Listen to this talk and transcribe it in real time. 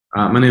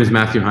My name is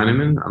Matthew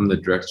Heineman. I'm the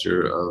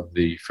director of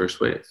The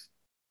First Wave.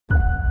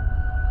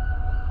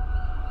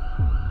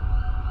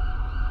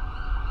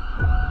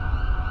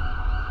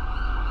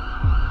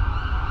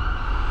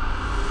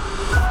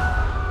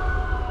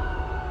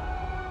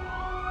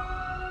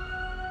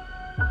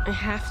 I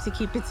have to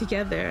keep it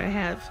together. I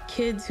have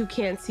kids who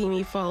can't see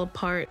me fall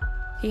apart.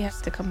 He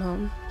has to come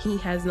home. He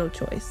has no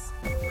choice.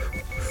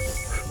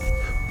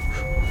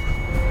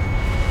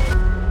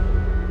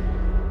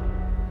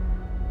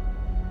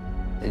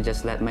 I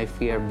just let my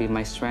fear be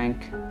my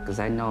strength, because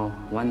I know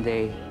one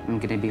day I'm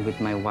gonna be with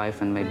my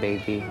wife and my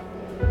baby.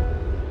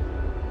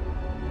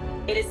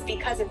 It is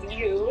because of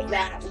you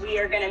that we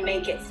are gonna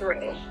make it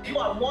through. You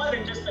are more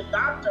than just a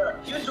doctor.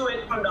 You do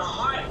it from the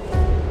heart.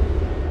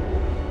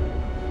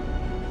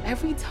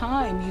 Every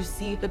time you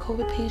see the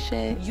COVID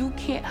patient, you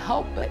can't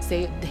help but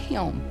say,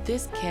 damn,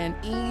 this can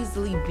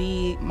easily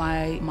be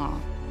my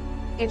mom.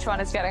 Each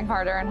one is getting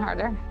harder and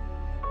harder.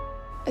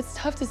 It's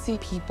tough to see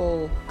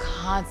people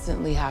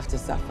constantly have to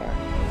suffer.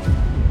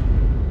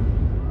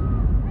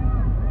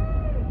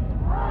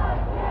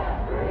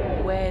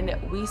 When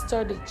we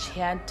started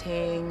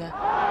chanting,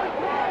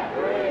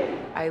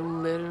 I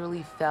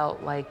literally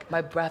felt like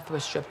my breath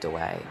was stripped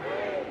away.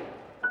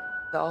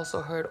 I also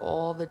heard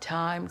all the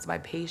times my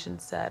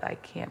patients said, I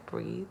can't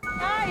breathe.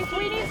 Guys,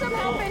 we need some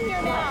help in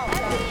here now.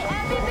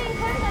 Everything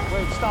perfect.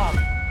 Wait, stop.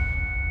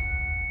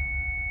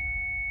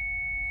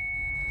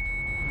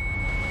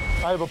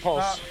 I have a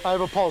pulse. I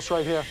have a pulse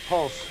right here.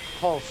 Pulse,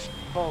 pulse,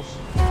 pulse.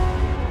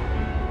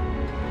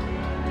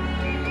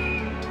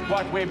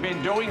 What we've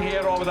been doing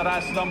here over the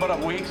last number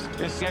of weeks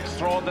is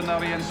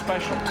extraordinary and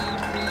special.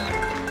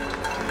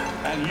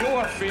 And you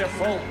are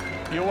fearful,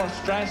 you are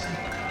stressed,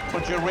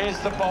 but you raise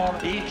the bar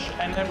each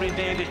and every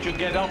day that you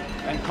get up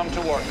and come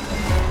to work.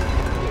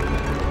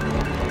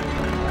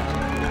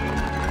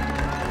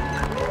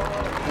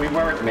 We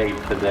weren't made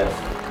for this,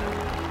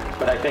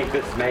 but I think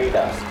this made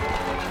us.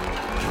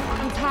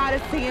 I'm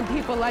tired of seeing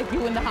people like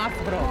you in the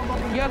hospital.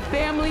 Your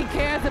family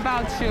cares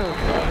about you.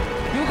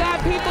 You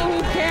got people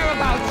who care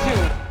about you.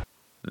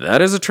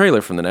 That is a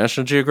trailer from the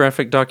National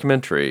Geographic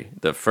documentary,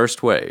 The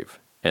First Wave,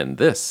 and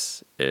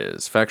this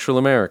is Factual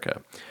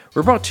America.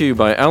 We're brought to you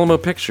by Alamo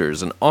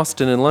Pictures, an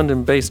Austin and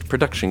London-based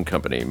production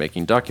company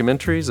making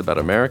documentaries about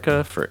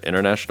America for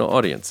international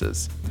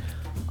audiences.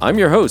 I'm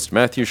your host,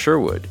 Matthew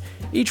Sherwood.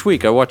 Each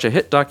week I watch a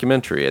hit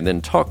documentary and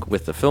then talk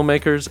with the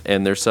filmmakers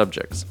and their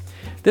subjects.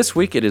 This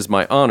week it is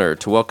my honor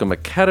to welcome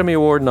Academy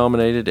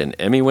Award-nominated and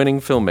Emmy-winning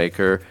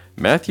filmmaker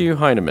Matthew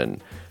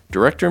Heineman,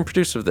 director and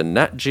producer of the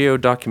Nat Geo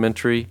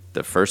documentary,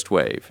 The First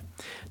Wave.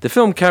 The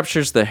film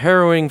captures the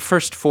harrowing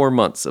first 4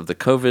 months of the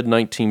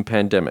COVID-19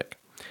 pandemic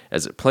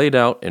as it played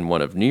out in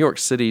one of New York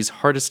City's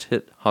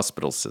hardest-hit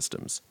hospital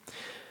systems.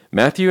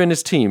 Matthew and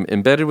his team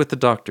embedded with the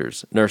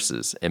doctors,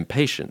 nurses, and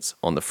patients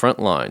on the front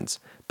lines,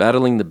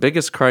 battling the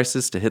biggest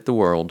crisis to hit the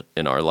world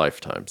in our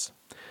lifetimes.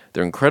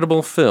 Their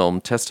incredible film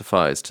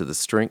testifies to the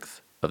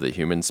strength of the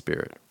human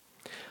spirit.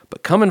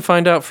 But come and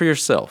find out for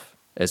yourself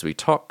as we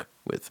talk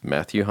with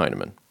Matthew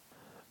Heineman.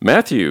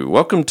 Matthew,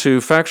 welcome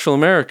to Factual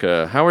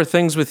America. How are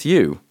things with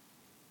you?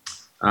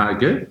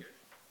 Good.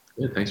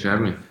 Good. Thanks for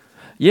having me.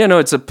 Yeah, no,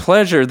 it's a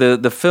pleasure.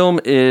 The film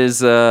is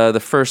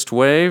The First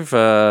Wave,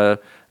 a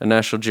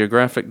National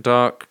Geographic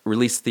doc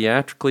released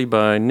theatrically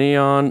by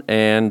Neon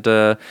and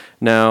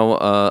now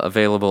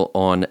available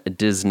on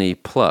Disney+.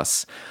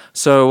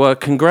 So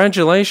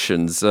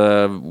congratulations.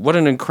 What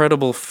an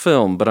incredible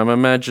film, but I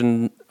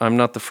imagine I'm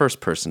not the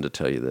first person to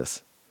tell you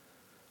this.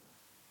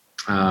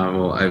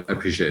 Well, I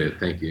appreciate it.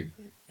 Thank you.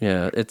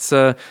 Yeah, it's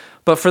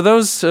but for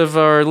those of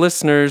our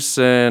listeners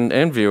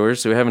and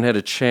viewers who haven't had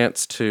a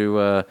chance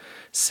to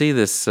see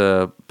this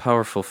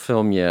powerful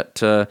film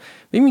yet,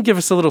 maybe give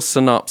us a little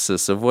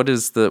synopsis of what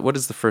is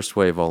the First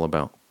Wave all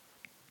about.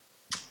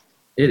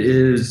 It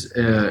is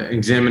an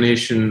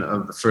examination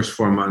of the first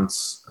 4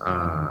 months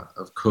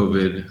of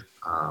COVID,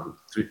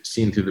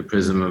 seen through the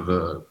prism of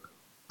a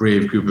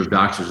brave group of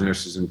doctors,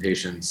 nurses, and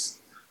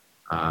patients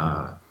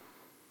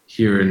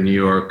here in New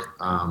York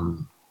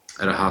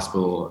at a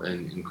hospital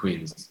in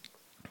Queens.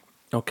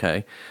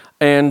 Okay.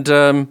 And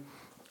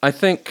I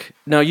think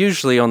now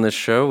usually on this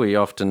show,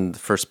 the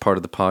first part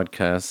of the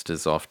podcast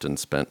is often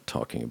spent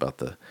talking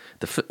about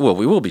well,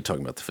 we will be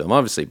talking about the film,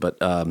 obviously, but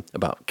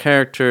about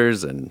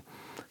characters, and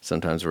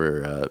sometimes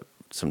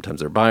sometimes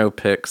they're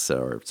biopics,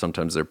 or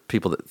sometimes they're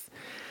people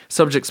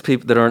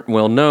that aren't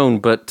well known,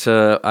 but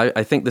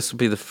I think this will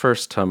be the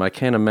first time. I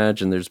can't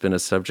imagine there's been a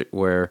subject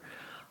where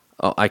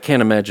I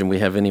can't imagine we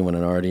have anyone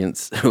in our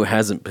audience who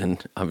hasn't been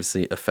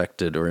obviously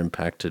affected or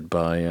impacted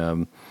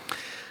by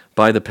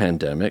the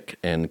pandemic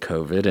and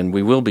COVID, and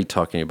we will be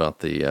talking about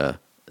the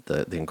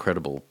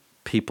incredible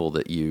people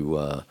that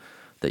you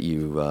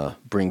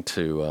bring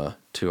to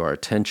our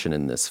attention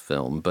in this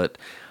film. But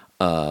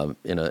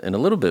in a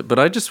little bit. But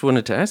I just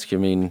wanted to ask you.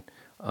 I mean,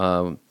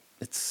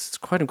 it's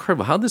quite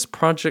incredible how this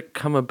project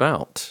come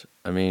about.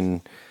 I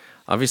mean,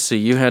 obviously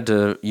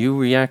you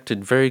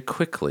reacted very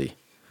quickly.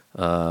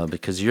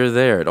 Because you're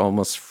there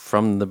almost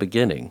from the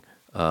beginning.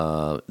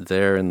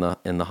 there in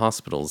the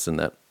hospitals in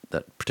that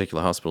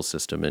particular hospital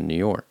system in New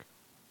York?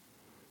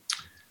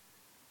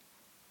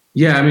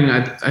 Yeah, I mean,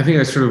 I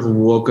think I sort of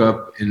woke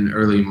up in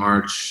early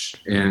March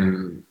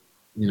and,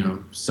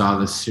 saw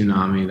this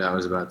tsunami that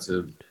was about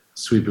to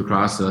sweep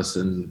across us,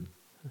 and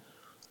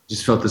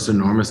just felt this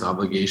enormous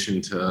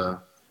obligation to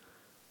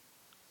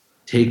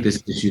take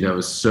this issue that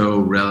was so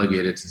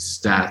relegated to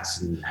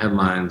stats and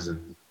headlines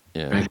and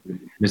frankly,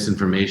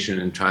 misinformation,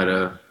 and try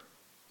to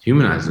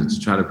humanize it, to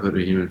try to put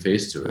a human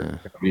face to it.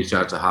 I reached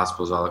out to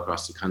hospitals all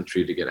across the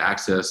country to get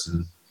access,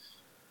 and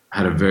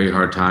had a very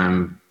hard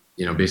time.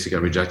 Basically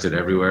got rejected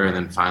everywhere, and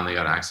then finally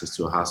got access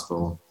to a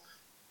hospital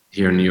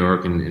here in New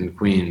York and in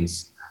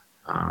Queens.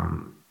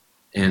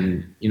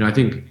 I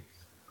think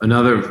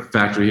another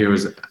factor here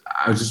was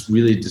I was just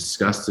really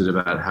disgusted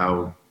about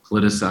how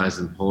politicized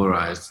and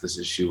polarized this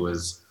issue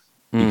was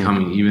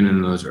becoming, even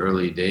in those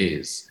early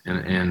days.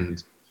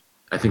 And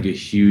I think a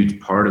huge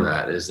part of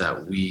that is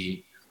that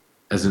we,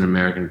 as an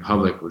American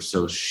public, were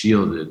so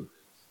shielded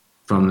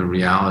from the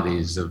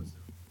realities of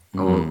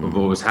what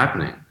was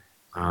happening.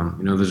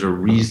 There's a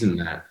reason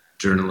that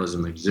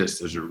journalism exists.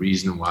 There's a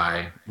reason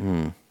why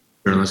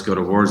journalists go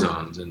to war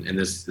zones. And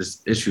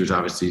this issue is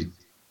obviously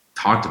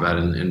talked about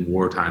in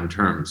wartime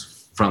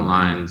terms. Front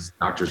lines,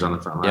 doctors on the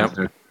front lines, nurses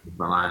on the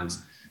front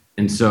lines.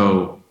 And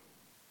so,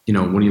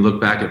 when you look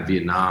back at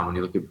Vietnam, when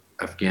you look at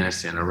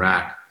Afghanistan,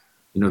 Iraq,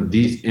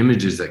 these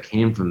images that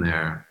came from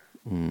there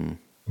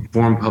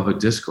inform public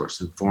discourse,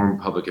 inform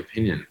public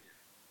opinion.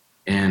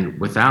 And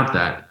without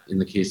that, in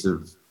the case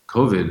of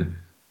COVID,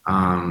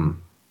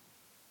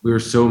 we were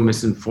so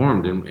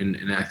misinformed,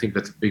 and I think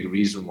that's a big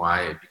reason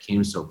why it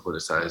became so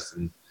politicized,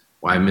 and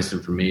why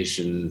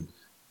misinformation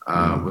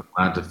was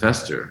allowed to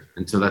fester.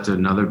 And so that's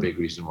another big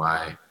reason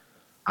why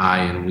I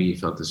and we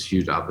felt this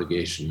huge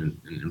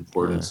obligation and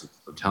importance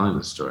of telling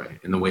the story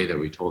in the way that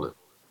we told it.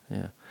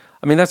 Yeah,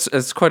 I mean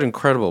it's quite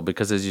incredible,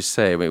 because as you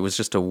say, it was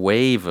just a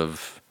wave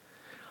of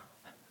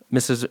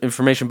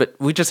misinformation, but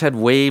we just had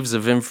waves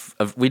of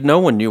no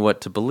one knew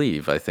what to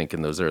believe, I think,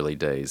 in those early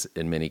days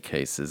in many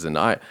cases. And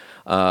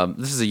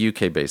this is a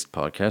UK-based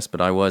podcast,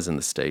 but I was in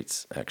the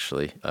States,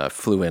 actually.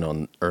 Flew in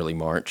on early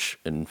March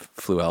and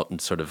flew out in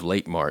sort of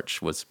late March,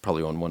 was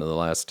probably on one of the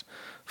last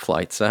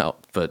flights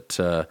out. But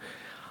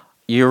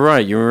you're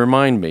right, you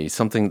remind me,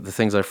 the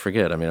things I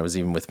forget. I mean, I was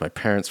even with my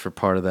parents for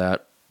part of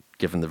that,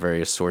 given the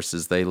various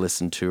sources they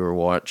listen to or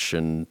watch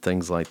and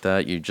things like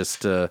that. You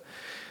just...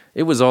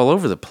 it was all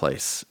over the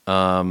place.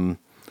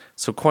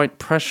 So quite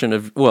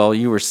prescient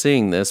you were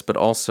seeing this, but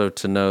also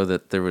to know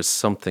that there was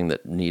something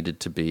that needed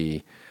to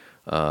be,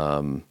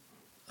 to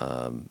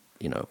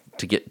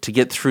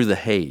get through the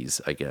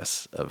haze, I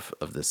guess, of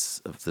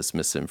this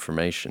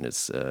misinformation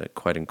is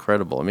quite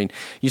incredible. I mean,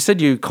 you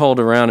said you called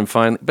around and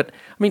finally, but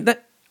I mean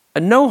that.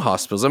 No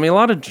hospitals. I mean, a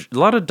lot of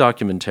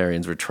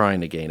documentarians were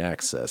trying to gain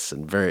access,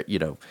 and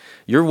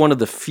you're one of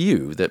the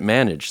few that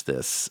managed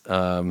this.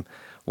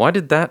 Why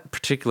did that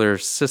particular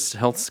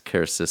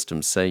healthcare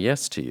system say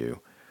yes to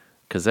you?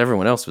 Because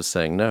everyone else was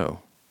saying no.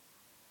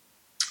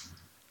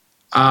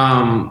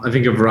 I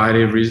think a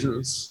variety of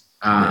reasons.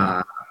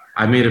 I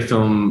made a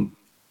film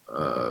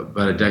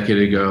about a decade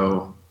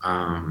ago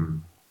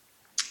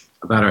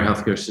about our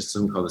healthcare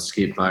system called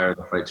Escape Fire: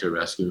 The Fight to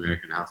Rescue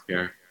American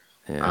Healthcare.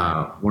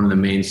 Yeah. One of the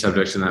main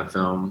subjects in that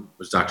film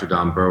was Dr.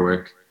 Don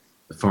Berwick,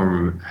 the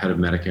former head of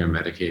Medicare and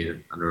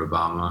Medicaid under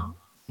Obama.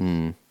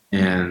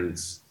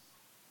 And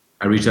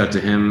I reached out to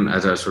him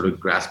as I was sort of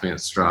grasping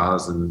at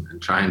straws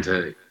and trying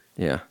to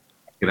get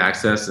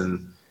access.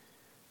 And,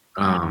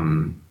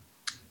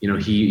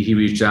 he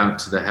reached out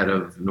to the head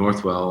of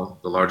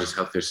Northwell, the largest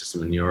healthcare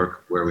system in New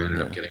York, where we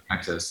ended up getting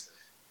access,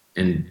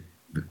 and,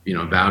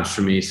 vouched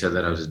for me, said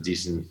that I was a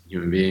decent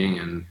human being.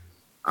 And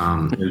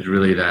it was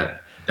really that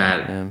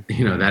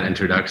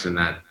introduction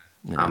that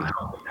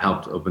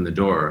helped open the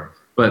door.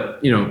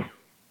 But,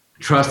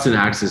 trust and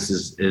access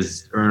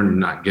is earned,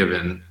 not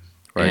given.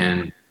 Right.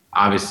 And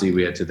obviously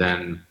we had to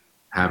then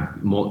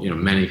have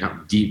many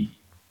deep,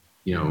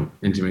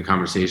 intimate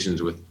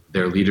conversations with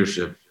their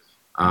leadership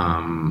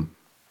to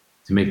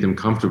make them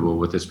comfortable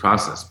with this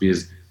process.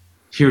 Because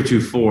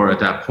heretofore, at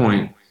that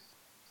point,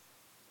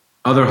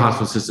 other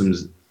hospital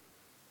systems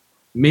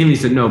mainly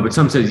said no, but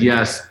some said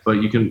yes.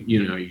 But you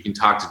can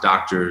talk to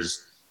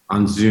doctors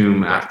on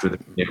Zoom after the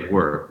day of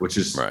work, which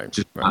is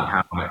not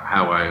how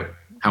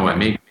I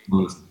make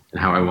films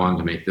and how I wanted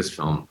to make this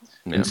film.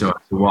 Yeah. And so I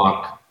had to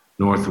walk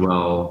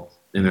Northwell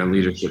and their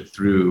leadership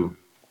through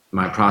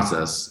my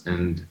process,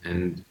 and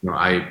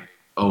I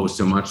owe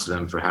so much to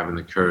them for having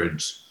the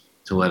courage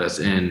to let us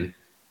in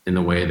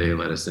the way they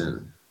let us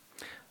in.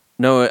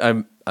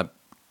 No, I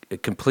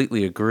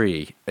completely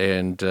agree.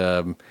 And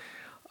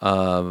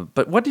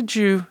but what did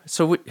you?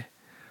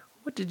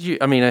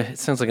 I mean, it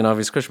sounds like an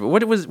obvious question, but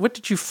what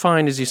did you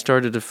find as you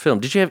started to film?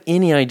 Did you have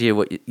any idea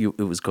what it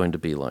was going to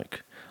be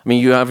like? I mean,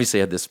 you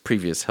obviously had this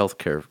previous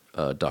healthcare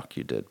doc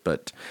you did,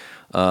 but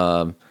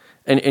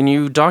and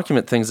you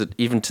document things that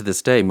even to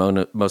this day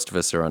most of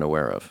us are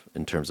unaware of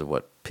in terms of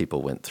what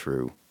people went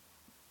through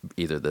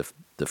either the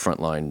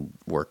frontline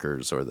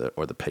workers or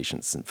the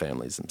patients and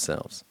families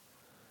themselves.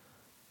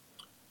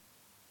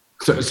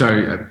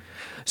 Sorry.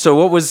 So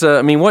what was?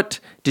 What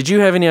did you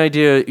have any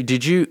idea?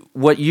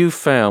 What you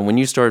found when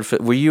you started?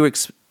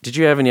 Did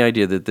you have any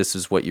idea that this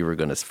is what you were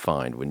going to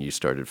find when you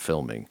started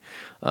filming?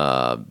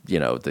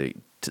 The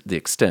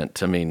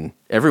extent. I mean,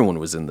 everyone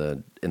was in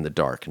the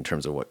dark in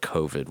terms of what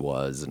COVID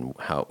was and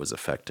how it was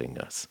affecting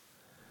us.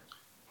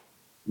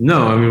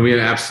 No, I mean, we had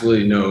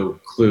absolutely no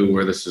clue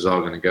where this was all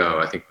going to go.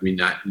 I think we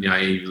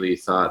naively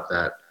thought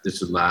that this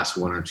would last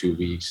 1 or 2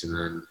 weeks and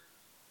then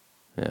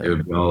it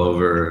would be all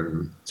over.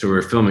 And so we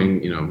were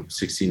filming,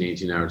 16,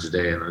 18 hours a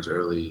day in those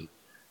early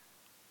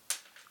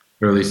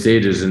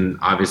stages, and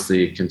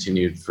obviously it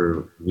continued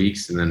for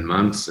weeks and then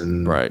months,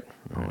 and right.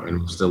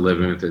 And we're still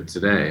living with it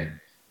today.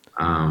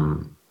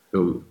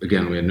 But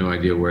again, we had no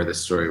idea where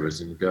this story was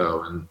going to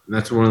go, and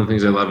that's one of the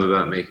things I love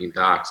about making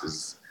docs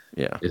is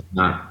it's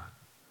not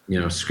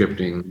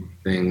scripting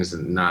things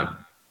and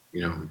not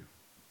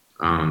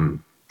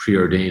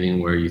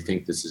preordaining where you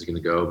think this is going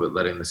to go, but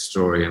letting the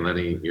story and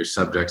letting your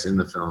subjects in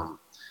the film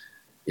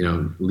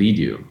lead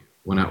you.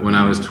 When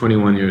I was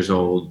 21 years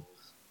old,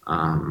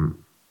 a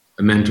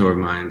mentor of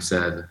mine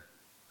said,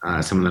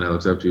 someone that I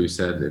looked up to,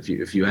 said,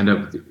 if you end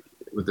up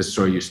with the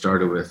story you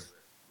started with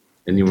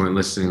and you weren't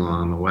listening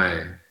along the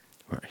way,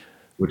 right,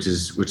 which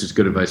is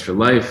good advice for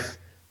life,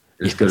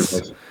 and it's good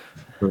advice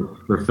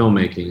for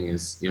filmmaking,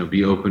 is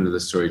be open to the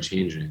story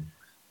changing,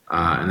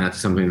 and that's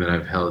something that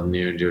I've held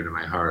near and dear to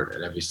my heart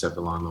at every step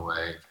along the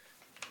way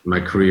in my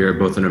career,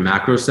 both in a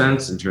macro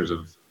sense in terms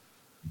of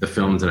the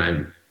films that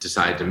I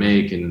decide to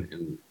make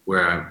and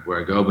where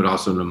I go, but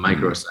also in a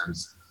micro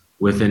sense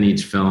within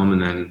each film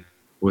and then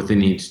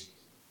within each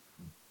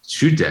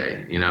shoot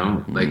day,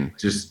 like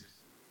just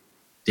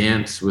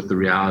dance with the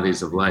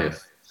realities of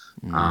life.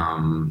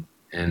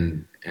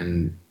 And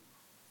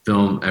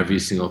film, every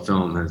single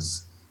film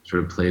has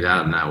sort of played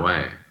out in that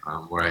way,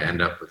 where I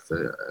end up with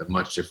a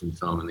much different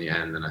film in the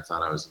end than I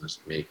thought I was going to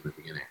make in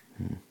the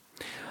beginning.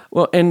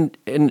 Well, and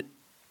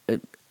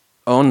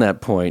on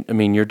that point, I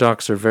mean, your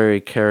docs are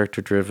very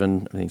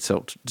character-driven. I mean,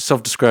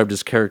 self-described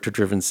as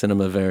character-driven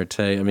cinema verite.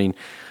 I mean,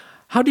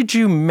 how did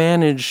you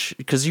manage?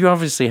 Because you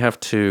obviously have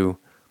to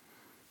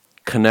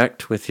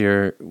connect with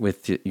your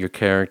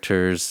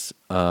characters,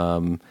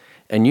 and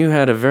you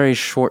had a very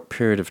short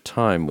period of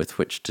time with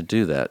which to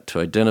do that, to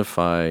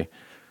identify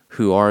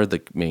who are the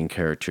main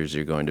characters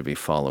you're going to be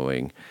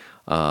following,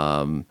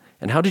 and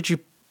how did you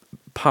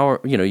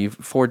you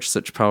forged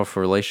such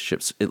powerful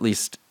relationships, at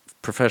least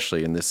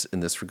professionally in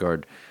this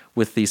regard,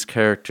 with these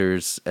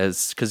characters,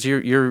 as because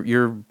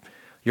you're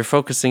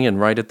focusing in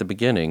right at the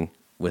beginning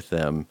with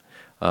them.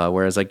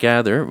 Whereas I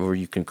gather, or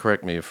you can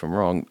correct me if I'm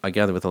wrong, I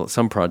gather with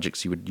some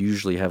projects you would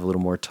usually have a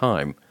little more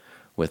time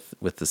with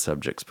the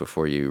subjects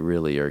before you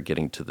really are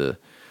getting to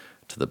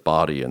the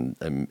body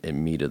and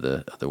meat of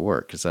the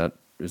work. Is that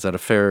a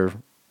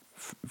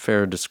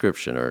fair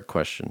description or a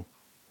question?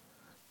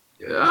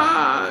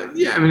 Yeah,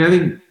 I mean, I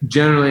think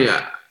generally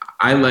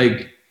I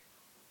like,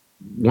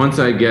 once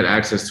I get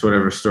access to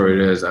whatever story it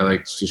is, I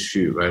like to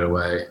shoot right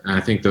away. And I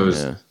think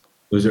those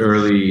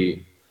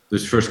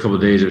first couple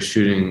of days of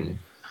shooting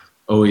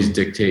always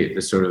dictate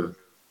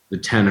the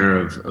tenor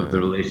of the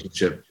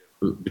relationship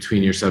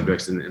between your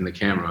subjects and the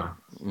camera.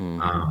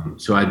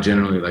 So I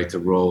generally like to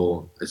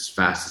roll as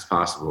fast as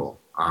possible,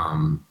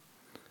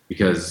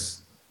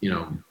 because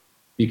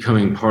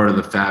becoming part of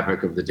the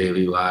fabric of the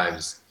daily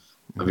lives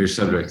of your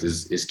subject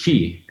is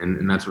key,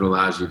 and that's what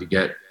allows you to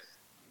get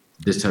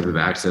this type of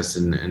access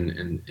and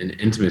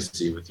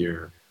intimacy with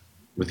your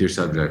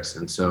subjects.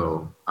 And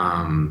so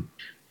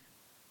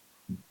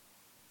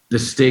the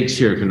stakes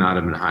here could not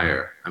have been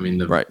higher. I mean,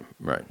 the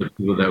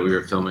people that we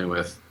were filming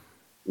with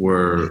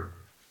were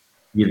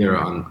either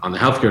on the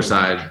healthcare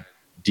side,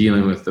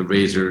 dealing with the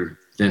razor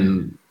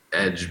thin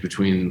edge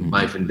between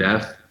life and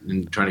death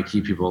and trying to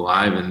keep people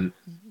alive, and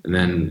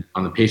then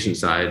on the patient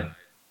side,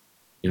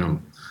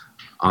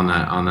 on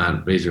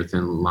that razor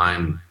thin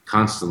line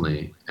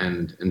constantly.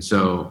 And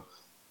so,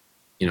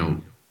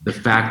 the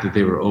fact that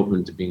they were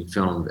open to being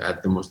filmed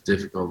at the most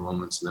difficult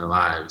moments in their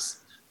lives,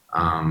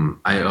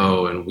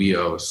 we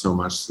owe so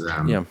much to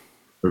them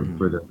for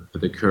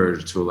the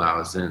courage to allow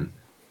us in.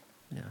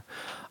 Yeah,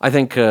 I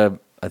think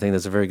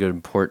that's a very good,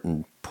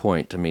 important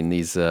point. I mean,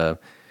 these are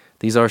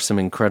some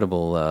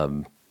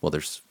incredible.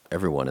 There's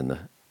everyone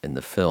in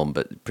the film,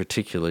 but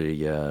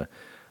particularly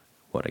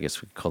what I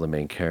guess we could call the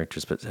main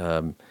characters. But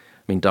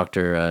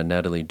Dr.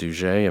 Nathalie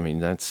Duguay. I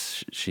mean,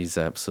 she's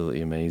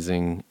absolutely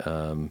amazing.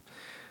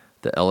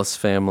 The Ellis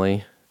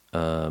family,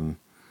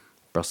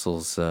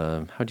 Brussels.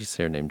 How do you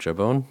say her name?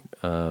 Jabon.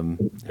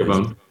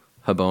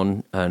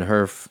 Habon, and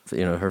her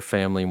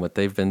family and what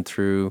they've been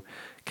through.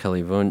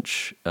 Kelly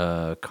Wunsch,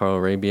 Carl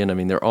Arabian. I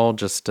mean, they're all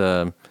just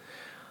so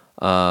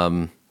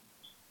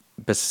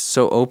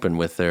open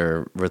with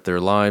their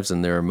lives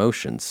and their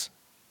emotions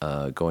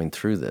going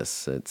through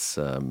this. It's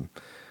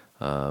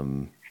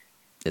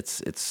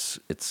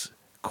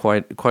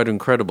quite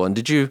incredible. And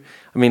did you?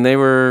 I mean, they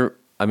were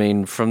I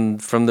mean, from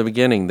the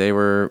beginning, they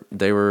were.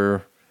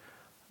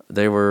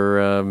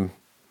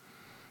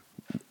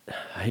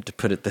 I hate to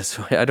put it this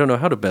way. I don't know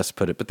how to best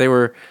put it, but they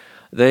were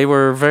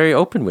very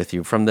open with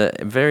you from the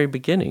very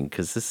beginning,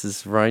 because this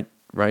is right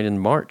in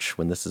March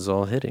when this is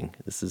all hitting.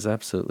 This is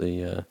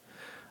absolutely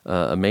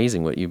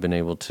amazing what you've been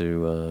able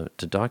to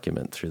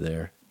document through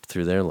their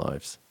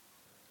lives.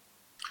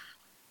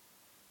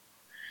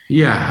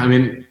 Yeah, I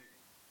mean,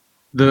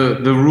 the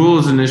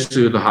rules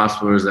initially of the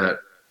hospital is that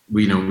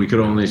we could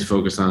only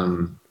focus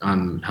on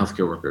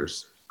healthcare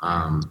workers.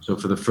 So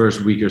for the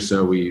first week or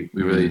so, we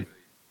really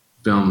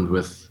filmed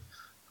with.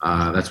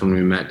 That's when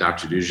we met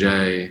Dr.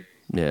 Duget.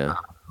 Yeah.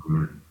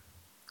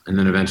 And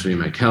then eventually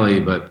we met Kelly.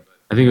 But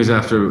I think it was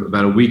after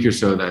about a week or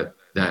so that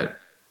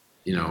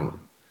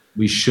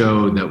we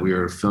showed that we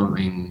were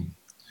filming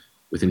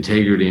with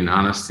integrity and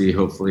honesty,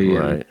 hopefully.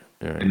 Right.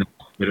 And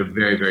we had a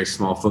very, very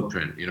small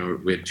footprint.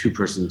 We had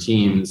 2-person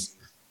teams.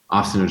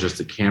 Often it was just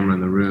a camera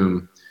in the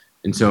room.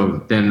 And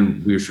so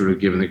then we were sort of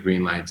given the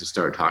green light to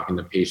start talking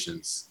to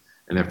patients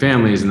and their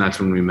families. And that's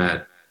when we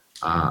met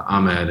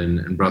Ahmed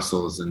and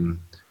Brussels and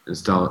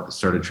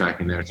started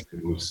tracking their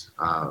moves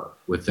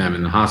with them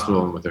in the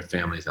hospital and with their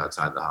families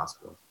outside the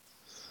hospital.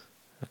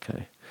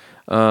 Okay.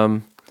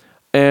 I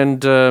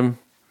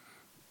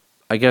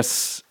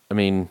guess, I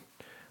mean,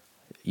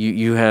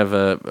 you have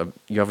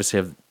you obviously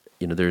have,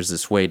 there's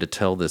this way to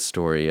tell this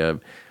story.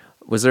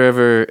 Was there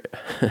ever,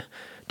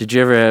 did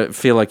you ever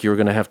feel like you were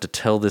going to have to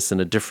tell this in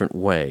a different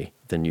way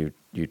than you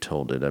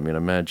told it? I mean,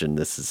 imagine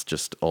this is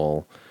just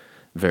all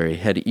very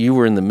heady. You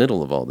were in the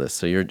middle of all this,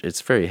 so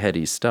it's very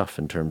heady stuff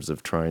in terms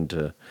of trying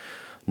to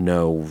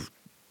know,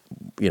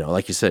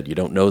 like you said, you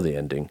don't know the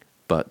ending,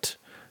 but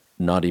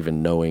not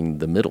even knowing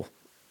the middle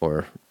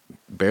or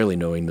barely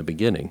knowing the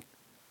beginning.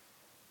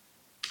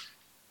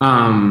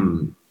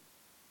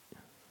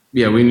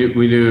 Yeah, we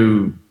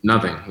knew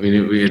nothing.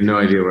 We had no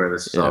idea where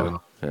this was all going.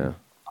 Yeah.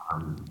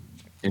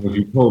 And if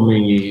you told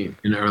me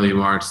in early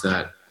March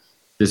that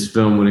this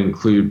film would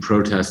include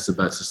protests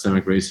about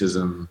systemic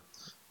racism,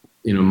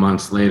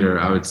 months later,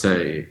 I would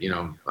say,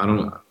 I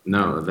don't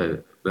know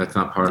that's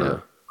not part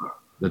of,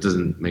 that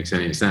doesn't make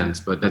any sense,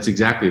 but that's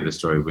exactly the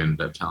story we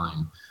ended up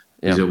telling.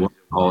 Because it was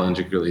all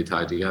integrally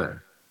tied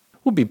together.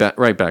 We'll be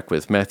right back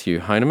with Matthew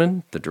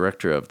Heineman, the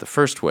director of The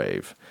First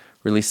Wave,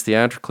 released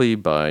theatrically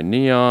by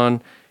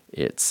Neon.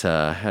 It's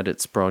had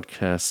its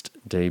broadcast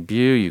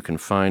debut. You can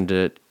find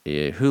it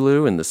at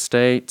Hulu in the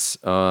States,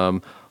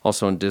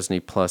 also on Disney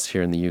Plus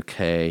here in the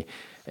UK,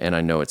 and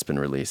I know it's been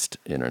released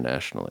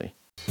internationally.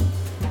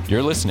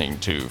 You're listening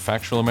to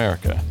Factual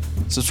America.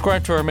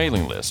 Subscribe to our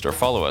mailing list or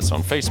follow us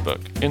on Facebook,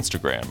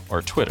 Instagram,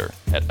 or Twitter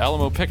at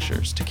Alamo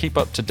Pictures to keep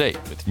up to date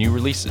with new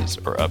releases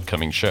or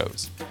upcoming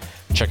shows.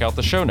 Check out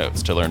the show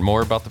notes to learn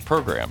more about the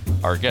program,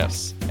 our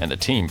guests, and the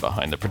team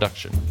behind the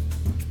production.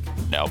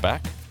 Now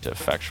back to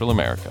Factual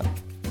America.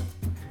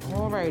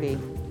 Alrighty,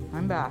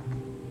 I'm back.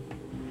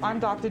 I'm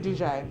Dr.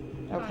 Duget,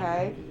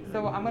 okay?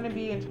 So I'm going to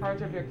be in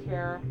charge of your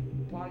care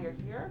while you're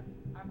here.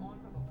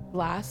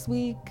 Last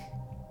week,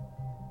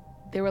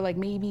 there were like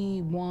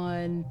maybe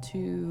 1,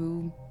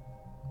 2,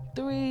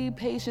 3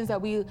 patients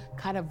that we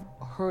kind of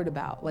heard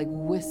about, like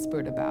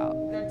whispered about.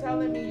 They're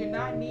telling me you're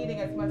not needing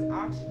as much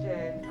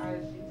oxygen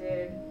as you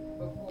did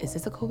before. Is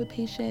this a COVID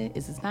patient?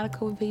 Is this not a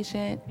COVID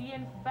patient? The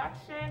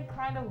infection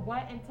kind of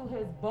went into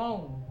his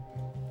bone.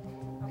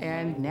 Okay.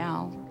 And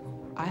now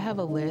I have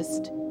a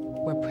list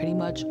where pretty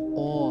much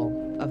all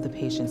of the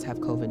patients have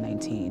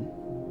COVID-19.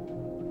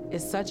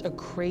 It's such a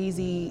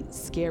crazy,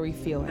 scary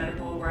feeling.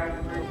 Sorry,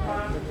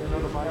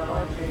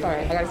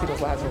 I gotta see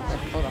those labs real quick.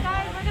 Hold on.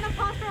 Guys, we're gonna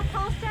pause for a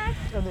pulse check.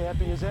 And the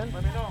epi is in?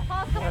 Let me know.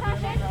 Pulse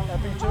compression.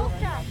 Epi too? Pulse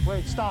check.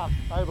 Wait, stop.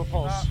 I have a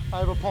pulse. I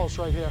have a pulse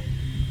right here.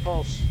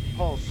 Pulse,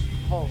 pulse,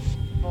 pulse,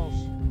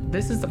 pulse.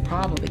 This is the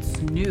problem. It's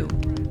new.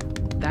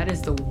 That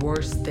is the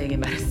worst thing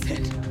in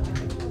medicine.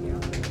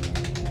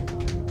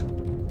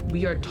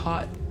 We are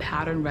taught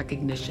pattern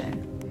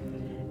recognition.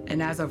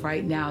 And as of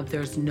right now,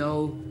 there's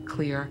no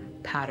clear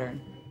pattern.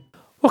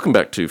 Welcome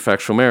back to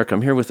Factual America.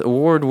 I'm here with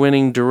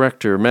award-winning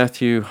director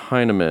Matthew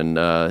Heineman.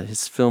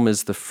 His film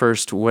is The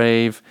First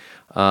Wave.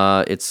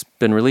 It's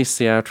been released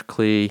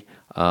theatrically.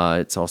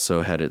 It's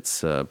also had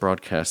its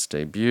broadcast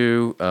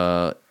debut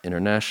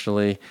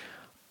internationally.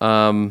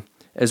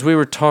 As we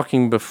were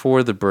talking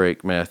before the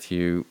break,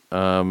 Matthew,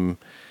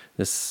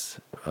 this,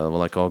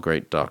 like all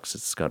great docs,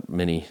 it's got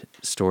many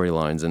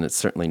storylines, and it's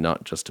certainly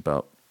not just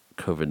about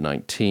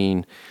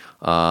COVID-19.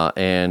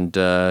 And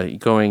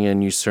going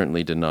in, you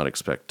certainly did not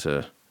expect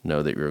to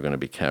know that you were going to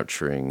be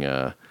capturing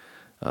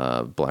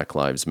Black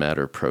Lives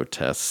Matter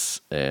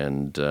protests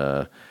and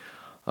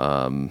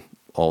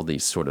all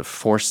these sort of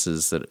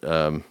forces that,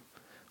 well,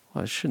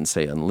 I shouldn't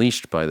say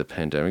unleashed by the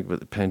pandemic, but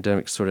the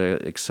pandemic sort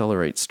of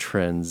accelerates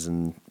trends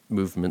and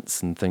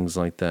movements and things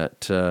like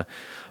that.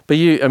 But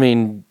you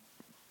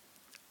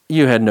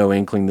had no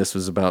inkling this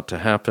was about to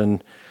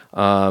happen.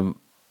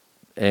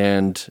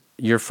 And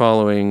you're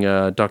following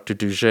Dr.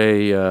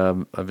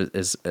 Duget,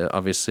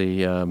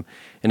 obviously, and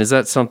is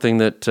that something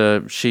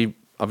that she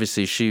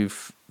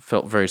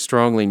felt very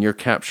strongly, and you're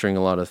capturing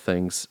a lot of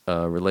things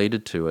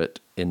related to it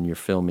in your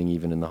filming,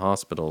 even in the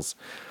hospitals.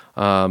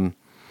 That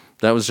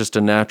was just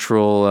a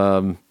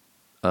natural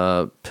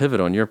pivot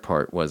on your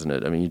part, wasn't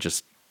it? I mean,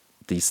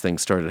 these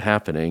things started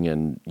happening,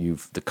 and you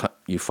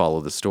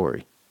follow the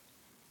story.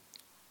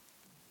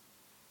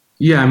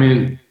 Yeah, I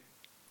mean,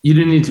 you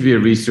didn't need to be a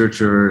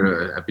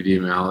researcher, an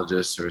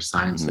epidemiologist, or a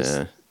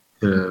scientist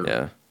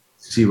to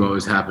see what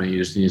was happening. You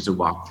just needed to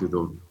walk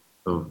through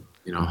the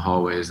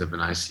hallways of an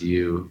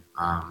ICU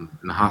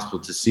in the hospital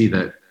to see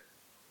that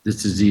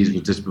this disease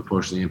was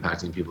disproportionately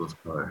impacting people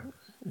of color.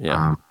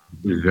 Yeah.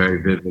 It was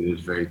very vivid, it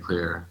was very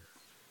clear.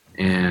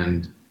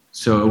 And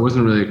so it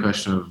wasn't really a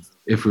question of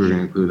if we were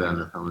going to include that in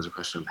the film, it was a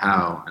question of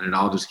how, and it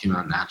all just came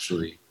out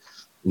naturally.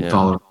 We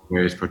followed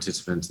various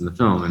participants in the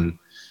film.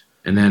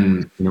 And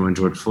then, when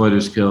George Floyd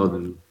was killed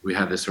and we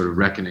had this sort of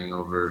reckoning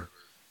over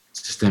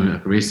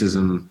systemic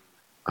racism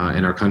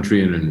in our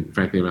country and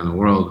frankly around the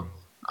world,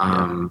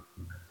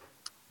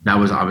 that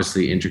was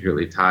obviously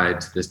intricately tied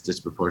to this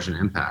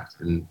disproportionate impact.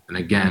 And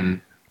again,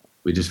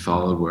 we just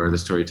followed where the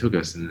story took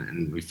us,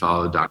 and we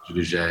followed Dr.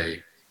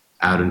 Duget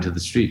out into the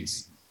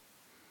streets.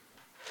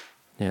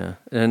 Yeah,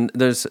 and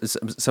there's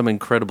some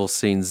incredible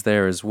scenes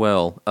there as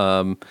well.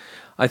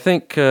 I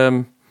think...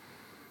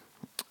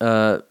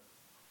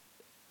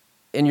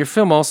 and your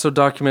film also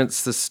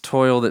documents this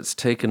toil that's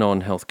taken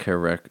on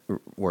healthcare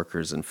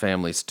workers and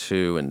families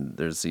too, and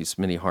there's these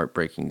many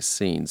heartbreaking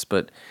scenes.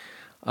 But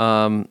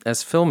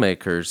as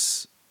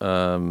filmmakers,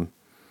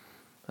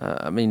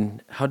 I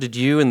mean, how did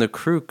you and the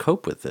crew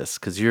cope with this?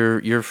 Because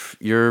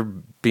you're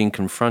being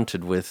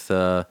confronted with,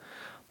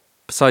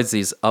 besides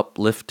these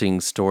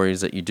uplifting stories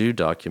that you do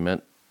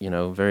document,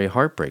 very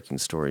heartbreaking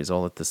stories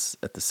all at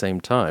the same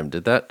time.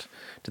 Did that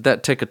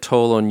take a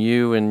toll on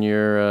you and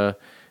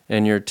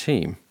your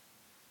team?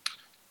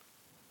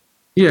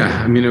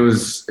 Yeah, I mean, it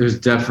was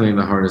definitely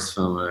the hardest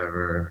film I've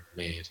ever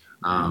made.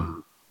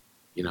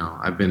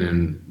 I've been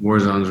in war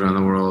zones around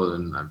the world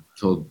and I've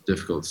told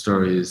difficult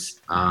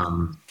stories.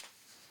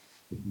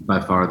 By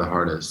far the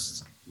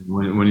hardest.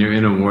 When you're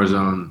in a war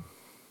zone,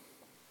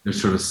 there's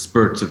sort of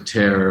spurts of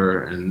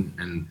terror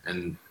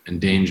and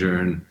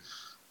danger,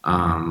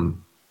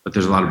 but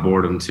there's a lot of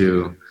boredom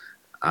too.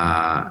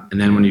 And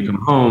then when you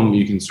come home,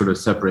 you can sort of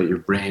separate your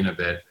brain a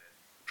bit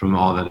from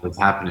all that is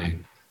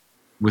happening.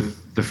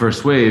 With the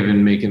first wave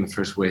and making the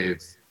first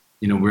wave,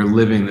 we're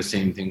living the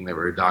same thing that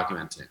we're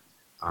documenting.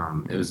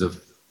 It was a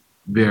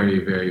very,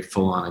 very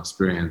full-on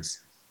experience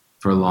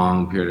for a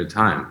long period of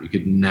time. You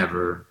could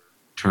never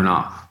turn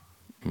off.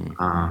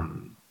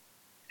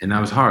 And that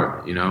was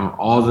hard,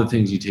 all the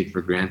things you take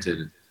for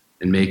granted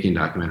in making a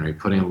documentary,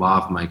 putting a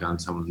lav mic on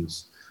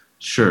someone's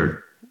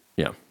shirt,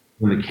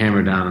 putting the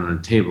camera down on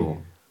a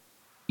table,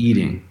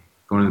 eating,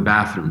 going to the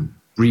bathroom,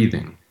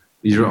 breathing.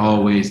 These are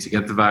all ways to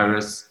get the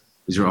virus.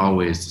 These are all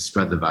ways to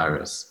spread the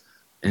virus.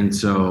 And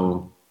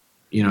so,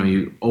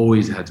 you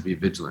always had to be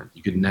vigilant.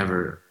 You could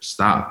never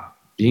stop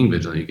being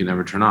vigilant. You could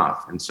never turn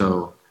off. And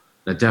so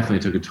that definitely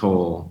took a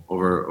toll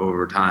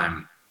over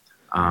time.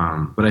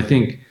 But I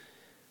think,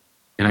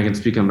 and I can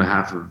speak on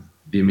behalf of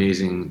the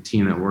amazing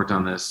team that worked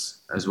on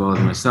this, as well as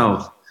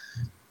myself,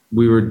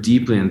 we were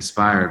deeply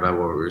inspired by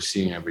what we were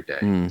seeing every day,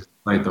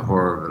 despite the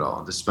horror of it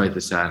all, despite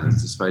the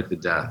sadness, despite the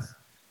death.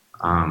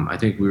 I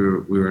think we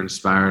were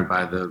inspired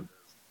by the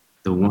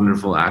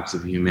wonderful acts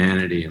of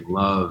humanity and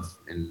love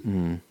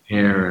and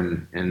care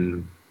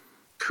and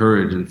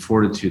courage and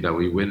fortitude that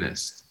we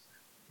witnessed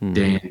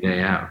day in,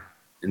 day out.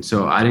 And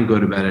so I didn't go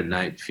to bed at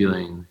night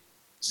feeling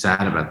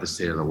sad about the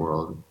state of the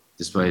world,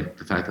 despite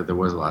the fact that there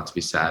was a lot to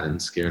be sad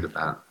and scared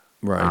about.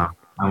 Right.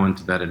 I went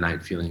to bed at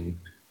night feeling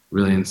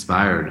really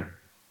inspired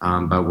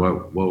by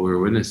what we were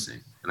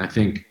witnessing. And I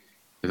think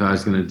if I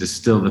was going to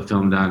distill the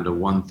film down to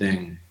one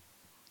thing,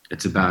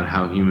 it's about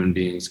how human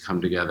beings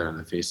come together in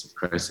the face of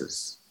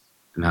crisis.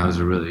 And that was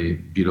a really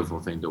beautiful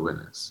thing to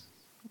witness.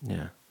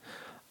 Yeah.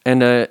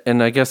 And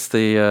I guess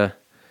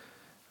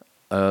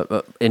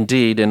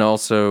indeed, and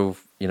also,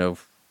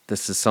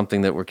 this is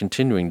something that we're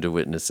continuing to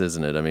witness,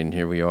 isn't it? I mean,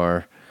 here we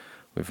are.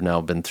 We've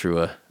now been through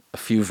a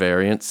few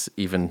variants,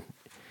 even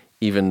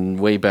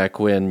way back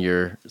when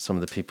some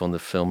of the people in the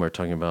film are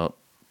talking about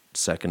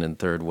second and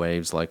third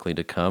waves likely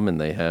to come,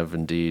 and they have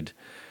indeed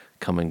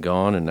come and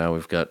gone, and now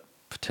we've got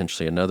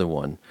potentially another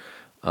one.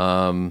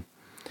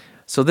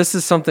 So this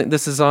is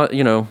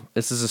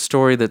a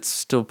story that's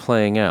still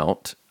playing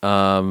out.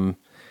 I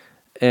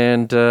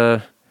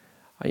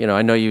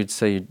know you'd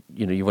say,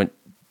 you went,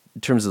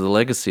 in terms of the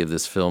legacy of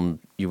this film,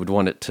 you would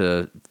want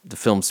the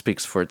film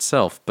speaks for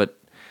itself, but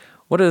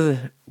what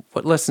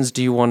lessons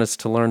do you want us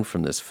to learn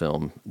from this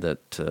film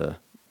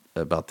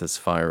about this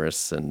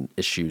virus and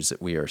issues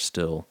that we are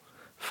still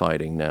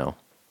fighting now?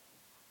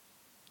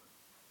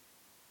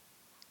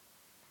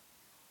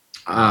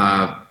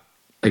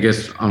 I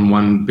guess on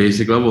one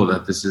basic level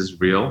that this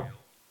is real,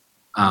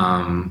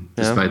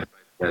 despite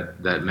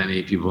that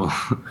many people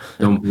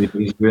don't believe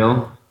it's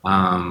real.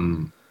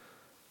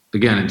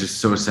 Again, it's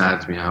just so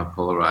sad to me how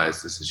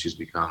polarized this issue's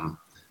become.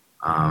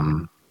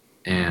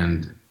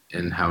 And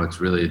and how it's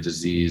really a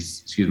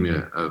disease,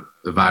 a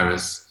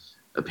virus,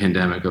 a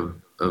pandemic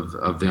of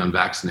the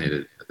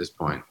unvaccinated at this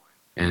point.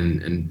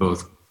 And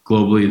both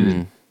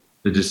globally,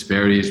 the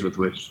disparities with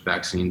which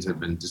vaccines have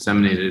been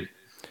disseminated,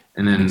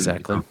 and then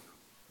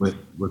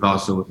with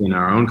also within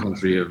our own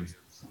country of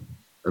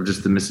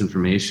just the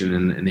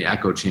misinformation and the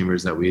echo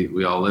chambers that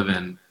we all live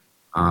in,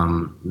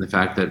 and the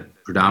fact that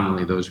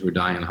predominantly those who are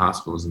dying in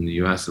hospitals in the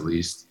U.S. at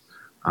least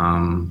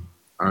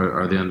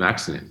are the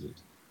unvaccinated.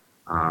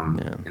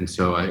 And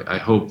so I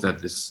hope that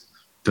this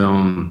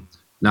film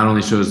not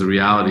only shows the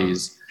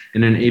realities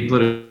in an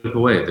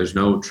apolitical way. There's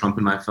no Trump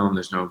in my film.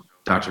 There's no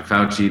Dr.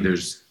 Fauci.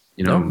 There's,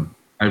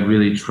 I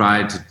really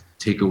tried to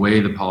take away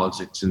the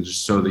politics and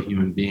just show the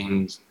human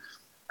beings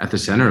at the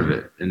center of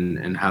it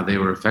and how they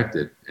were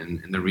affected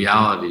and the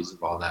realities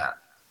of all that.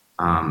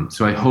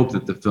 So I hope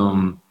that the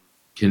film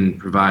can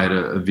provide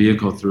a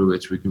vehicle through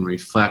which we can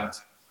reflect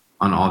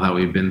on all that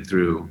we've been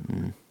through.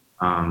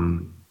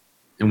 And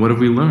what have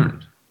we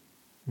learned?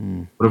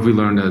 What have we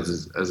learned as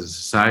a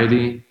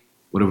society?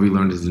 What have we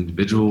learned as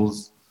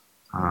individuals?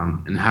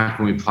 And how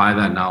can we apply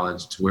that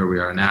knowledge to where we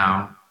are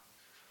now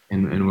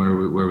and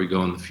where we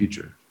go in the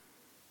future?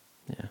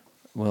 Yeah.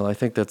 Well, I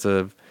think that's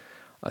a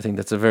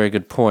very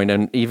good point.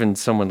 And even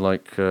someone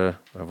like, dare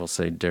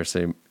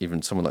say,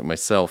 even someone like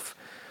myself,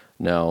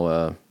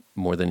 now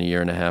more than a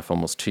year and a half,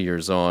 almost 2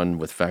 years on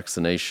with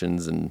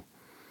vaccinations and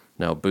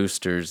now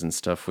boosters and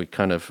stuff, we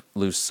kind of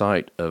lose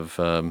sight of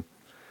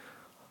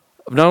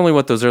not only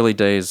what those early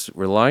days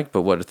were like,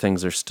 but what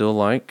things are still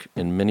like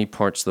in many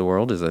parts of the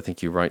world. As I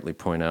think you rightly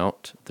point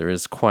out, there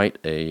is quite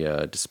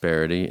a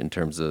disparity in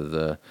terms of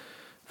the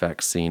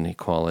vaccine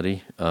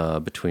equality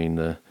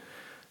between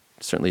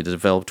certainly the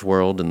developed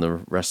world and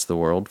the rest of the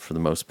world for the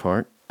most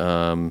part.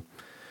 One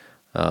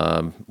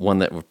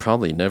that would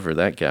probably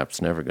that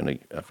gap's never going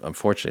to,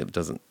 unfortunately,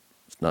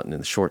 it's not in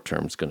the short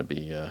term, it's going to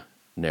be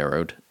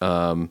narrowed.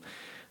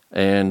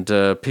 And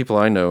people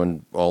I know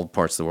in all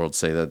parts of the world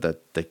say that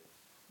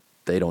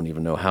they don't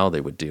even know how they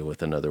would deal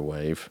with another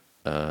wave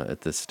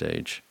at this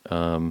stage.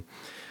 And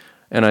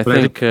I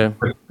think, go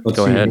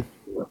ahead.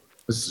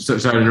 Sorry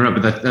to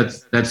interrupt, but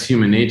that's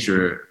human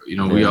nature.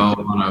 We all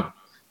want to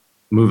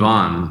move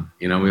on.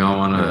 We all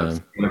want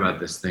to forget about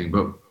this thing,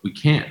 but we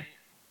can't.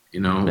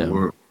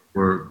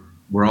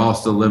 We're all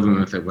still living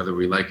with it, whether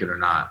we like it or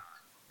not.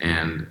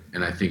 And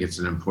I think it's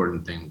an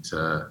important thing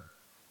to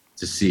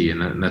see,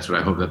 and that's what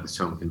I hope that this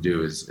film can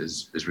do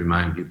is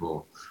remind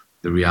people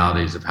the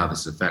realities of how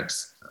this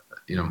affects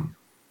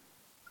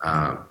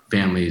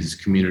families,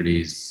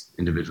 communities,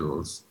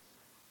 individuals.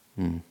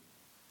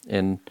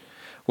 And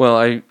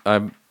well,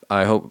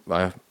 I hope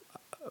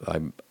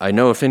I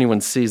know if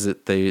anyone sees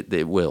it,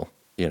 they will.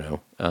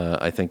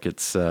 I think it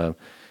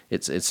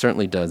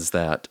certainly does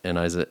that. And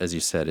as you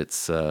said,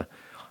 it's and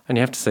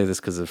you have to say this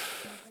because of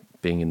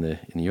being in the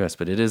U.S.,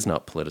 but it is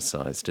not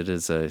politicized.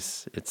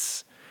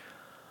 It's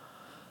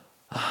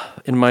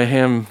in my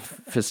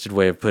ham-fisted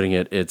way of putting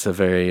it, it's a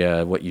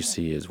very what you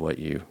see is what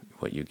you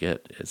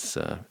get. It's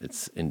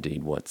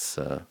indeed what's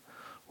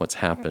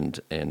happened,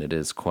 and it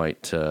is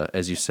quite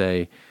as you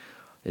say,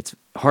 it's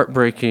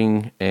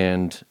heartbreaking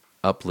and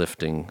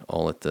uplifting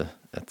all at the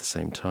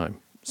same time.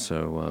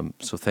 So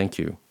thank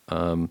you.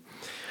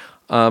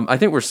 I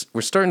think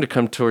we're starting to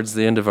come towards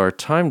the end of our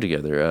time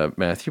together,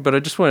 Matthew. But I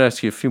just want to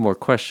ask you a few more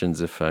questions,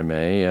 if I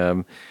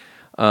may.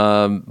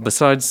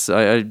 Besides,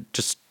 I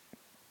just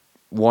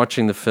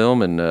watching the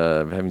film and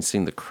having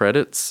seen the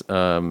credits.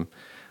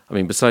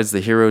 Besides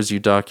the heroes you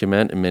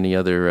document and many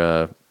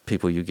other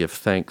people you give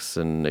thanks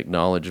and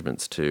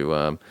acknowledgments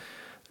to,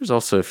 there's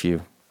also a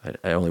few.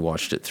 I only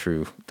watched it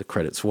through the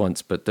credits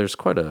once, but there's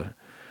quite a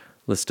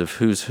list of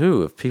who's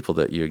who of people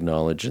that you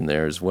acknowledge in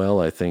there as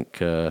well. I think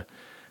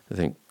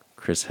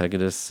Chris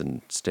Hegedus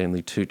and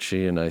Stanley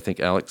Tucci, and I think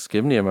Alex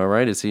Gibney. Am I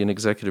right? Is he an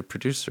executive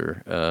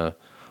producer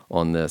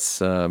on this?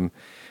 Do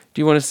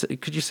you want to?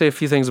 Could you say a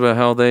few things about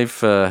how they've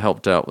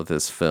helped out with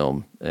this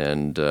film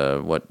and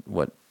what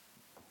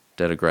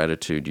debt of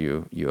gratitude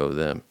you owe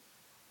them?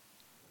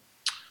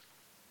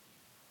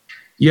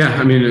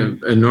 Yeah,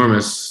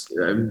 enormous.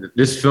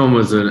 This film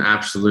was an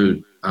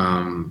absolute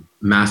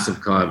massive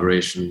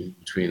collaboration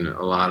between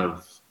a lot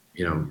of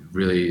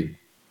really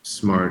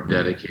smart,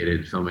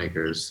 dedicated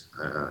filmmakers.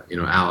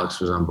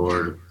 Alex was on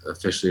board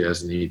officially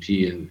as an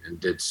EP and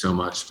did so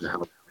much to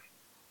help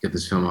get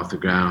this film off the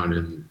ground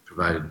and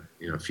provided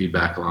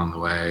feedback along the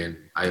way. And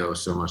I owe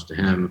so much to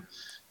him.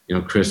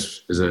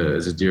 Chris is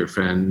a dear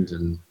friend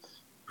and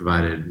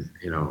provided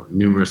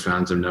numerous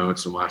rounds of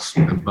notes and watched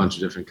a bunch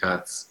of different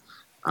cuts.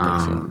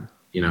 And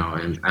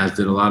as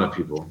did a lot of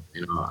people,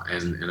 and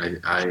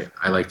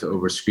I like to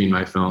overscreen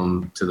my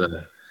film to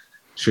the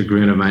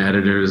chagrin of my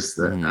editors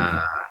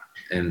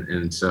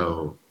and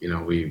so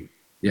we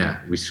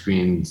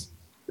screened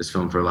this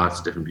film for lots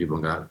of different people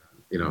and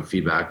got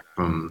feedback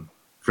from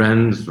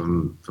friends,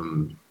 from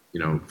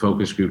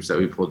focus groups that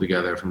we pulled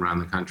together from around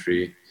the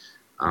country.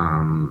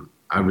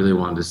 I really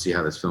wanted to see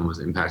how this film was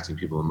impacting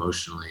people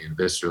emotionally and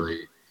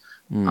viscerally.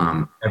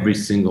 Every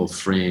single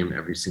frame,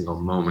 every single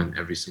moment,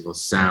 every single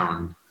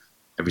sound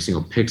every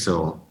single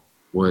pixel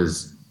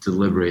was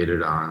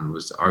deliberated on,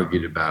 was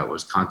argued about,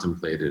 was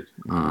contemplated.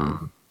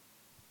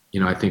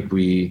 I think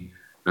we,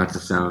 not to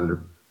sound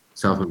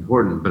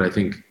self-important, but I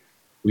think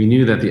we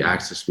knew that the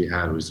access we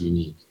had was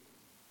unique.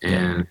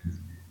 And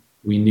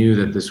we knew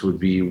that this would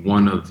be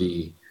one of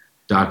the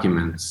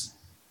documents,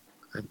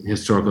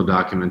 historical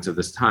documents of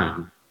this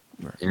time.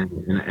 Right.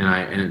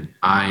 And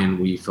I and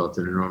we felt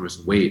an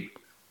enormous weight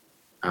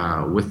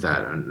with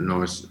that, an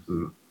enormous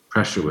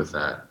pressure with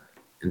that.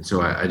 And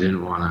so I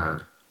didn't want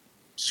to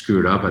screw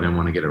it up. I didn't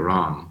want to get it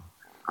wrong.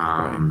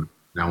 And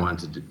I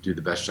wanted to do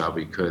the best job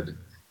we could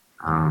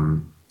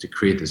to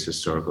create this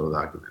historical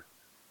document.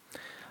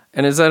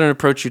 And is that an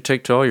approach you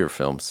take to all your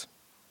films,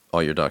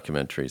 all your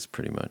documentaries,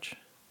 pretty much?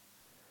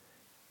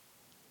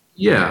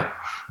 Yeah.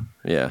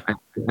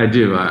 I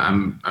do.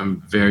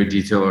 I'm very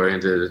detail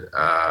oriented.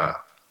 I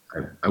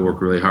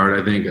work really hard.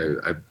 I think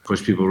I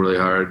push people really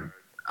hard.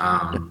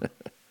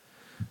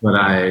 But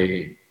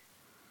I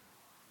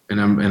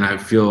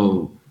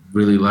feel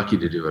really lucky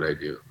to do what I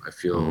do. I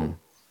feel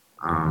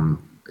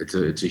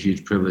it's a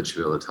huge privilege to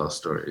be able to tell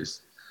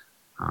stories.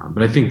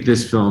 But I think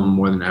this film,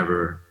 more than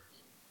ever,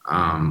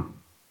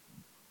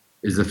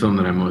 is the film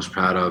that I'm most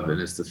proud of,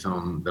 and it's the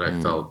film that I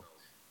felt,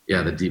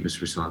 the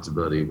deepest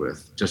responsibility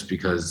with, just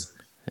because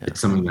it's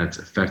something that's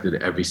affected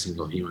every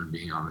single human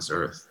being on this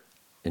earth.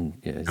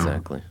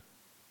 Exactly.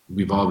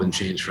 We've all been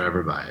changed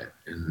forever by it,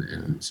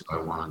 and so I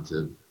wanted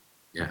to,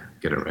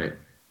 get it right.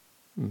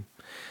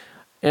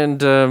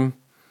 And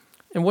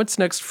what's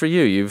next for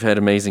you? You've had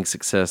amazing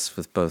success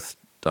with both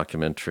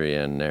documentary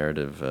and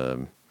narrative.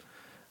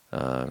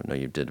 I know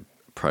you did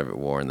Private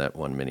War, and that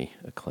won many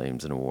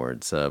acclaims and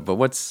awards. But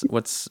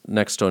what's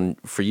next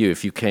for you,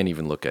 if you can't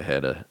even look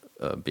ahead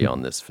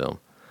beyond this film?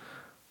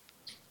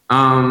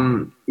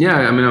 I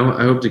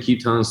hope to keep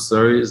telling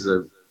stories.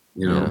 I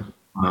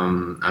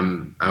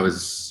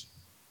was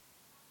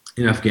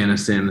in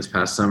Afghanistan this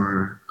past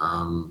summer.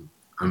 I'm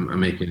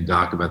making a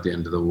doc about the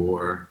end of the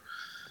war.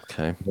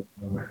 Okay.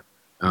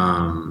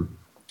 And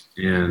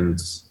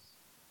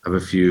I have a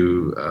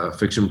few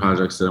fiction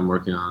projects that I'm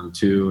working on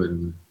too,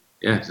 and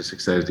just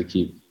excited to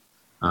keep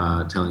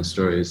telling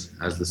stories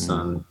as the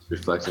sun is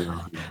reflecting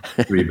on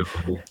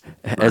rebuilding.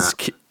 As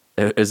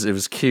it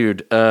was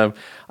cued.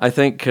 I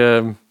think,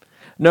 no,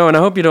 and I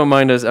hope you don't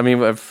mind us. I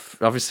mean,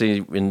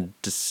 obviously,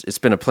 it's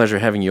been a pleasure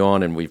having you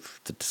on, and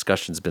the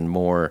discussion's been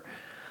more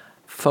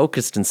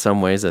focused in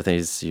some ways, I think,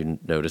 as you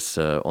notice,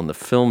 on the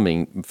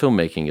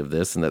filmmaking of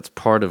this, and that's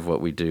part of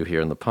what we do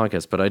here on the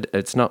podcast. But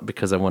it's not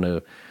because I want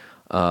to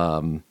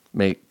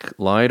make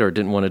light or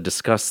didn't want to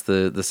discuss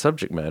the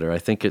subject matter. I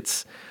think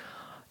it's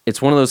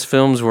one of those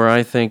films where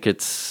I think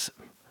it's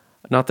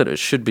not that it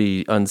should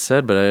be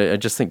unsaid, but I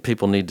just think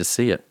people need to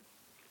see it,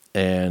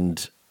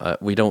 and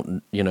we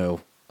don't.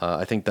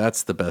 I think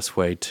that's the best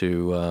way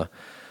to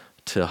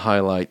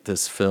highlight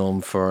this film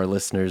for our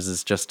listeners,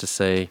 is just to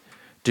say,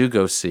 do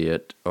go see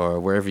it, or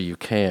wherever you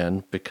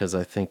can, because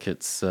I think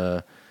it's,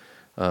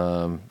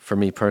 for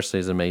me personally,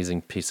 is an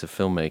amazing piece of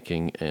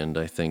filmmaking, and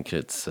I think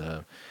it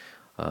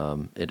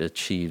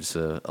achieves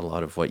a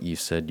lot of what you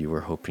said you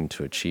were hoping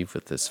to achieve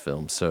with this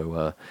film.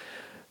 So,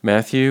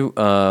 Matthew,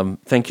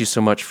 thank you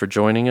so much for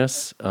joining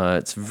us.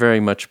 It's very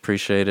much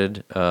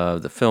appreciated.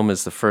 The film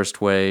is The First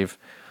Wave.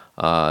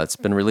 It's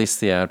been released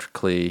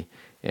theatrically,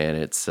 and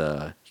it's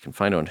you can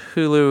find it on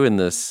Hulu in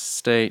the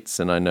States,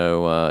 and I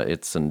know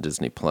it's on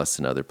Disney Plus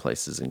and other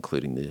places,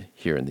 including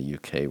here in the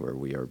UK where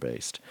we are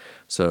based.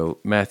 So,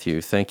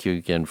 Matthew, thank you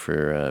again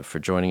for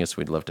joining us.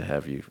 We'd love to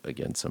have you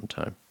again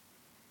sometime.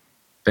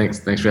 Thanks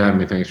for having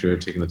me. Thanks for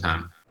taking the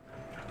time.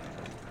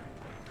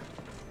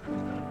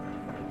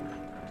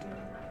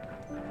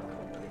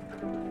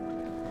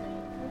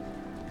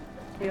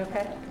 You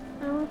okay?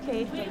 I'm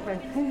okay.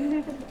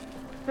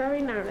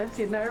 Very nervous.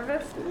 You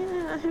nervous?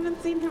 Yeah, I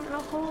haven't seen him in a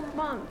whole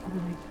month. Oh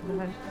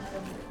my God.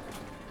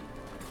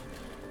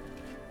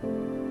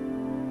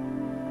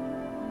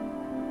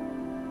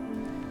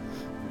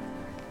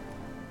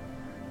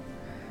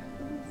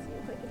 Let me see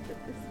if I can fit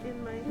this in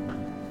my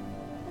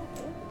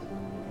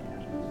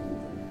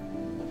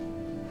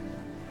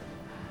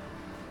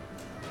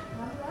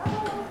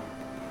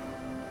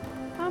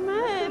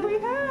Ahmed. What do we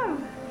have?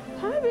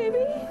 Hi,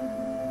 baby.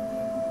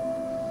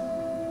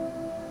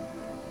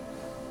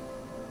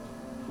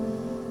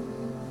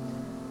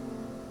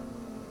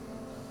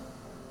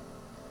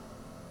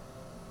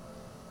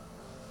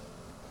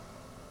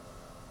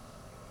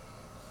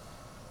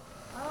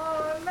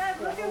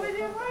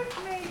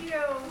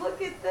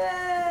 Look at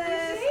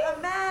this!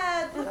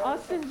 Ahmed!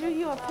 Austin drew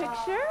you a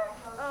picture?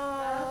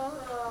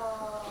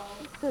 Oh.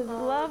 It says,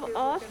 love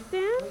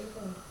Austin.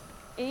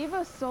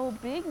 Ava's so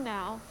big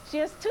now. She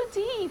has 2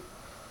 teeth.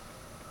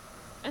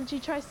 And she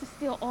tries to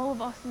steal all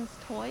of Austin's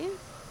toys.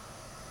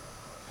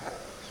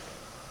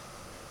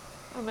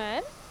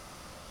 Ahmed?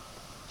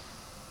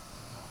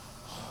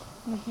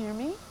 You hear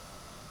me?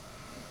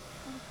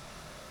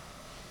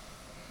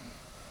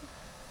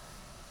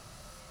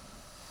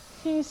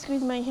 Can you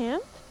squeeze my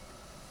hand?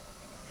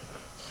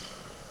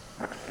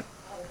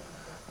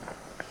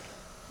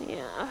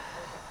 Yeah.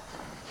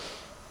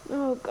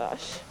 Oh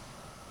gosh.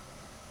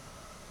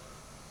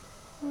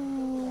 I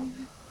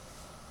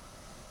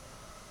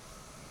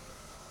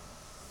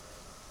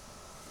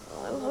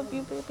love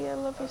you, baby. I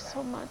love you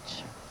so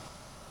much.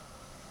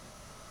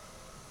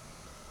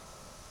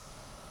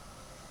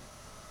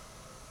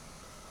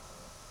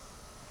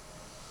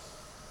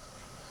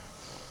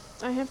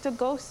 I have to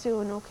go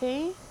soon,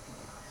 okay?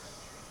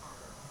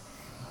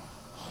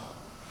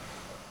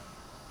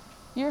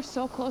 You're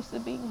so close to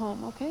being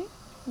home, okay?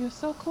 You're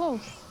so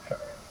close.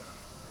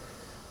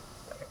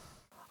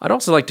 I'd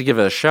also like to give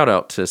a shout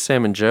out to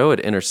Sam and Joe at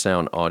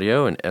Intersound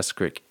Audio in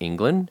Eskrick,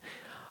 England.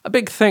 A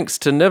big thanks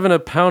to Nevena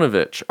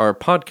Paunovic, our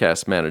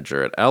podcast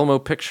manager at Alamo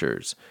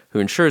Pictures, who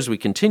ensures we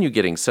continue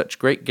getting such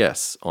great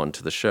guests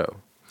onto the show.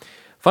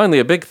 Finally,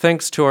 a big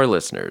thanks to our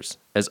listeners.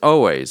 As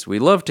always, we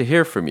love to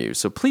hear from you,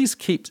 so please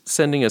keep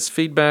sending us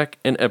feedback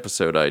and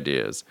episode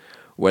ideas,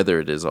 whether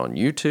it is on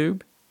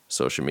YouTube,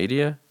 social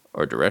media,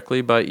 or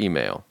directly by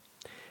email.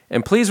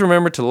 And please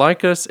remember to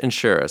like us and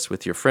share us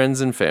with your friends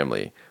and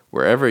family,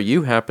 wherever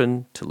you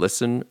happen to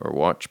listen or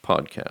watch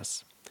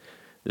podcasts.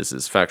 This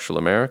is Factual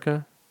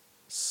America,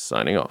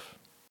 signing off.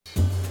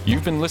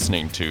 You've been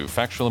listening to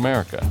Factual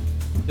America.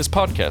 This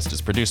podcast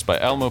is produced by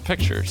Alamo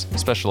Pictures,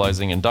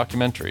 specializing in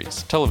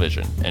documentaries,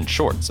 television, and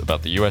shorts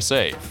about the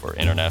USA for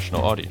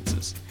international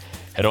audiences.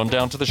 Head on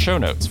down to the show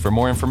notes for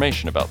more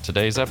information about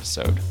today's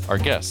episode, our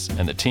guests,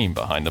 and the team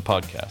behind the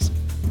podcast.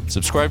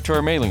 Subscribe to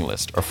our mailing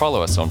list or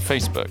follow us on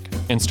Facebook,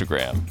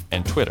 Instagram,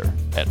 and Twitter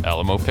at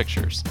Alamo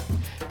Pictures.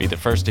 Be the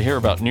first to hear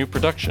about new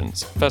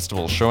productions,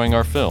 festivals showing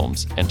our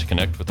films, and to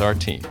connect with our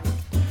team.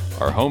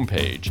 Our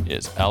homepage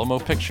is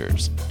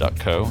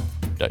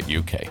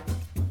alamopictures.co.uk.